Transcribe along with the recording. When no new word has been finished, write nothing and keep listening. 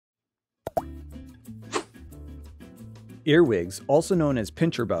Earwigs, also known as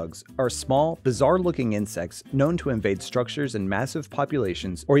pincher bugs, are small, bizarre-looking insects known to invade structures in massive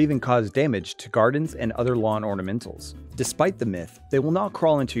populations or even cause damage to gardens and other lawn ornamentals. Despite the myth, they will not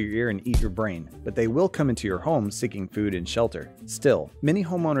crawl into your ear and eat your brain, but they will come into your home seeking food and shelter. Still, many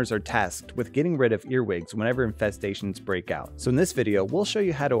homeowners are tasked with getting rid of earwigs whenever infestations break out. So in this video, we'll show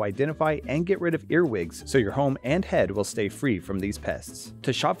you how to identify and get rid of earwigs so your home and head will stay free from these pests.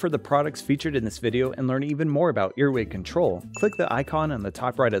 To shop for the products featured in this video and learn even more about earwig control, click the icon on the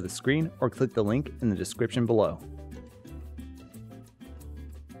top right of the screen or click the link in the description below.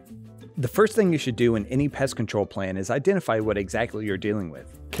 The first thing you should do in any pest control plan is identify what exactly you're dealing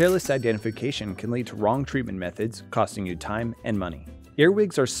with. Careless identification can lead to wrong treatment methods, costing you time and money.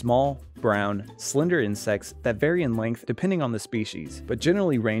 Earwigs are small, brown, slender insects that vary in length depending on the species, but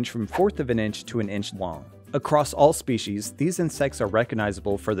generally range from 1/4 of an inch to an inch long. Across all species, these insects are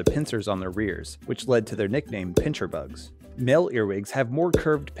recognizable for the pincers on their rears, which led to their nickname pincher bugs. Male earwigs have more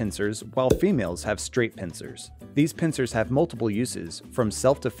curved pincers, while females have straight pincers. These pincers have multiple uses, from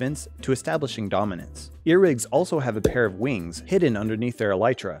self-defense to establishing dominance. Earwigs also have a pair of wings hidden underneath their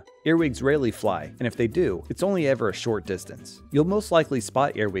elytra. Earwigs rarely fly, and if they do, it's only ever a short distance. You'll most likely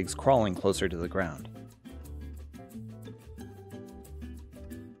spot earwigs crawling closer to the ground.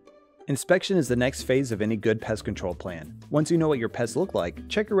 Inspection is the next phase of any good pest control plan. Once you know what your pests look like,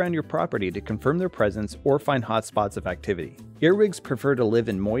 check around your property to confirm their presence or find hot spots of activity. Earwigs prefer to live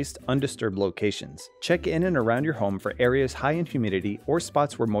in moist, undisturbed locations. Check in and around your home for areas high in humidity or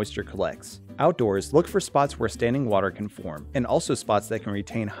spots where moisture collects. Outdoors, look for spots where standing water can form, and also spots that can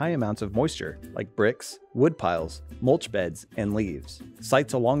retain high amounts of moisture, like bricks, wood piles, mulch beds, and leaves.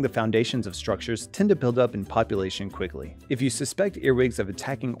 Sites along the foundations of structures tend to build up in population quickly. If you suspect earwigs of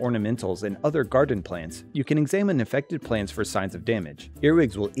attacking ornamentals and other garden plants, you can examine affected plants for signs of damage.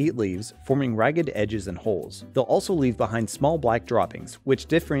 Earwigs will eat leaves, forming ragged edges and holes. They'll also leave behind small black droppings, which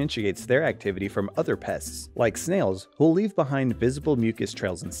differentiates their activity from other pests, like snails, who will leave behind visible mucus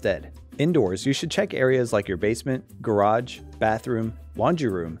trails instead. Indoors, you should check areas like your basement, garage, bathroom, laundry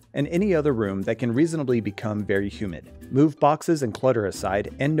room, and any other room that can reasonably become very humid. Move boxes and clutter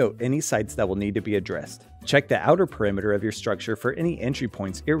aside and note any sites that will need to be addressed. Check the outer perimeter of your structure for any entry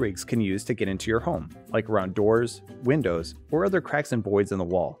points earwigs can use to get into your home, like around doors, windows, or other cracks and voids in the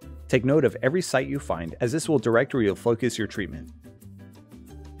wall. Take note of every site you find, as this will direct where you'll focus your treatment.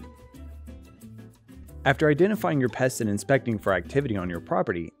 After identifying your pests and inspecting for activity on your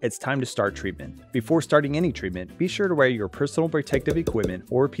property, it's time to start treatment. Before starting any treatment, be sure to wear your personal protective equipment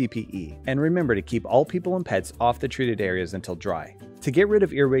or PPE, and remember to keep all people and pets off the treated areas until dry. To get rid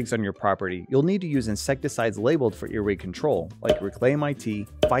of earwigs on your property, you'll need to use insecticides labeled for earwig control, like Reclaim IT,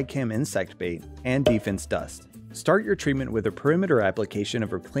 Ficam insect bait, and D-Fense Dust. Start your treatment with a perimeter application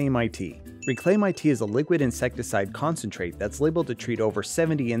of Reclaim IT. Reclaim IT is a liquid insecticide concentrate that's labeled to treat over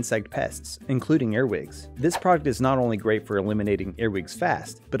 70 insect pests, including earwigs. This product is not only great for eliminating earwigs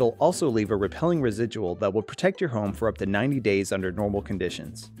fast, but it'll also leave a repelling residual that will protect your home for up to 90 days under normal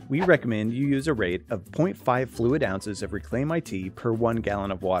conditions. We recommend you use a rate of 0.5 fluid ounces of Reclaim IT per 1 gallon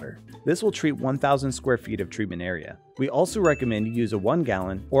of water. This will treat 1,000 square feet of treatment area. We also recommend you use a 1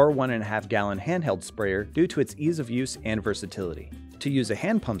 gallon or 1.5 gallon handheld sprayer due to its ease of use and versatility. To use a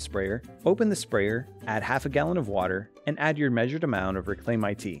hand pump sprayer, open the sprayer, add half a gallon of water, and add your measured amount of Reclaim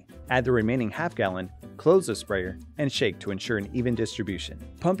IT. Add the remaining half gallon, close the sprayer, and shake to ensure an even distribution.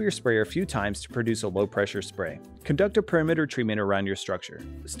 Pump your sprayer a few times to produce a low pressure spray. Conduct a perimeter treatment around your structure.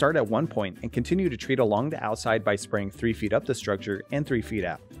 Start at one point and continue to treat along the outside by spraying 3 feet up the structure and 3 feet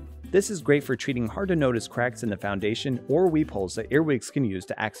out. This is great for treating hard to notice cracks in the foundation or weep holes that earwigs can use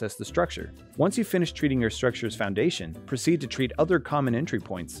to access the structure. Once you finish treating your structure's foundation, proceed to treat other common entry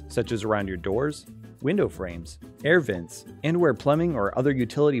points, such as around your doors, window frames, air vents, and where plumbing or other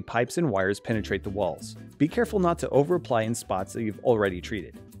utility pipes and wires penetrate the walls. Be careful not to over-apply in spots that you've already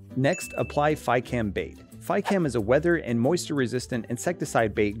treated. Next, apply Ficam bait. Ficam is a weather and moisture-resistant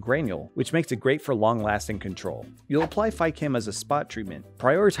insecticide bait granule, which makes it great for long-lasting control. You'll apply Ficam as a spot treatment,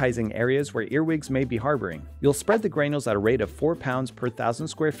 prioritizing areas where earwigs may be harboring. You'll spread the granules at a rate of 4 pounds per 1,000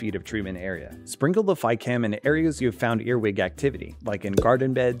 square feet of treatment area. Sprinkle the Ficam in areas you've found earwig activity, like in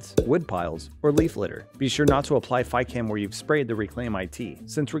garden beds, wood piles, or leaf litter. Be sure not to apply Ficam where you've sprayed the Reclaim IT.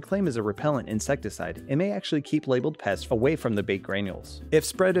 Since Reclaim is a repellent insecticide, it may actually keep labeled pests away from the bait granules. If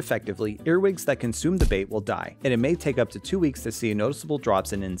spread effectively, earwigs that consume the bait will die, and it may take up to 2 weeks to see noticeable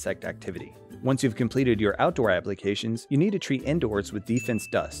drops in insect activity. Once you've completed your outdoor applications, you need to treat indoors with D-Fense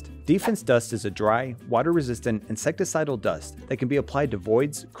Dust. D-Fense Dust is a dry, water-resistant insecticidal dust that can be applied to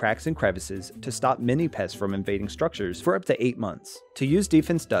voids, cracks, and crevices to stop many pests from invading structures for up to 8 months. To use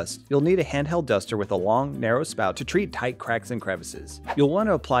D-Fense Dust, you'll need a handheld duster with a long, narrow spout to treat tight cracks and crevices. You'll want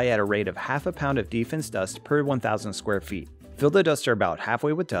to apply at a rate of half a pound of D-Fense Dust per 1,000 square feet. Fill the duster about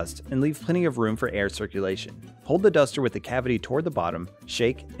halfway with dust and leave plenty of room for air circulation. Hold the duster with the cavity toward the bottom,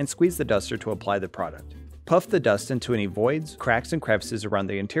 shake, and squeeze the duster to apply the product. Puff the dust into any voids, cracks, and crevices around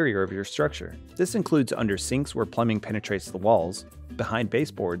the interior of your structure. This includes under sinks where plumbing penetrates the walls, behind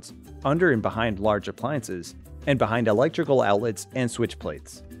baseboards, under and behind large appliances, and behind electrical outlets and switch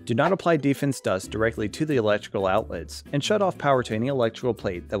plates. Do not apply D-Fense Dust directly to the electrical outlets, and shut off power to any electrical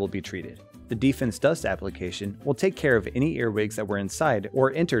plate that will be treated. The D-Fense Dust application will take care of any earwigs that were inside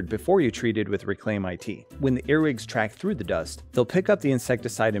or entered before you treated with Reclaim IT. When the earwigs track through the dust, they'll pick up the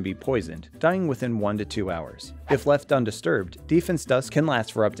insecticide and be poisoned, dying within 1 to 2 hours. If left undisturbed, D-Fense Dust can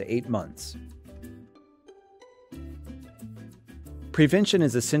last for up to 8 months. Prevention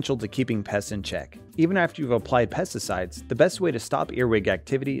is essential to keeping pests in check. Even after you've applied pesticides, the best way to stop earwig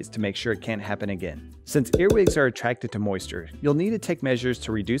activity is to make sure it can't happen again. Since earwigs are attracted to moisture, you'll need to take measures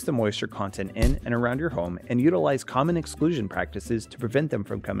to reduce the moisture content in and around your home and utilize common exclusion practices to prevent them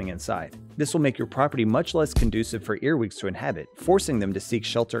from coming inside. This will make your property much less conducive for earwigs to inhabit, forcing them to seek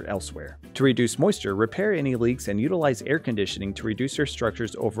shelter elsewhere. To reduce moisture, repair any leaks and utilize air conditioning to reduce your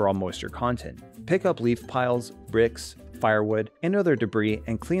structure's overall moisture content. Pick up leaf piles, bricks, firewood, and other debris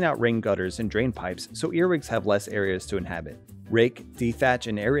and clean out rain gutters and drain pipes so earwigs have less areas to inhabit. Rake, dethatch,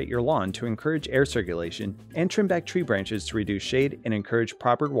 and aerate your lawn to encourage air circulation, and trim back tree branches to reduce shade and encourage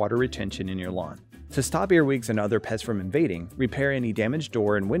proper water retention in your lawn. To stop earwigs and other pests from invading, repair any damaged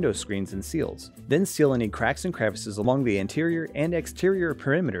door and window screens and seals. Then seal any cracks and crevices along the interior and exterior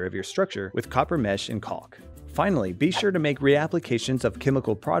perimeter of your structure with copper mesh and caulk. Finally, be sure to make reapplications of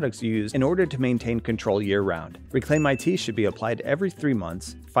chemical products you use in order to maintain control year-round. Reclaim IT should be applied every 3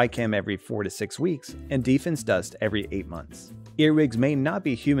 months, Ficam every 4 to 6 weeks, and D-Fense Dust every 8 months. Earwigs may not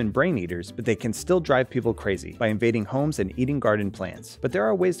be human brain eaters, but they can still drive people crazy by invading homes and eating garden plants. But there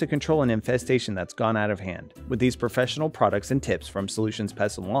are ways to control an infestation that's gone out of hand. With these professional products and tips from Solutions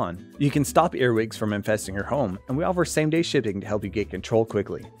Pest and Lawn, you can stop earwigs from infesting your home, and we offer same-day shipping to help you get control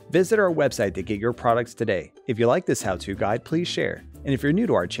quickly. Visit our website to get your products today. If you like this how-to guide, please share. And if you're new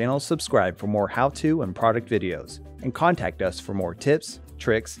to our channel, subscribe for more how-to and product videos. And contact us for more tips,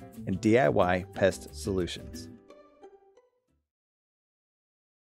 tricks, and DIY pest solutions.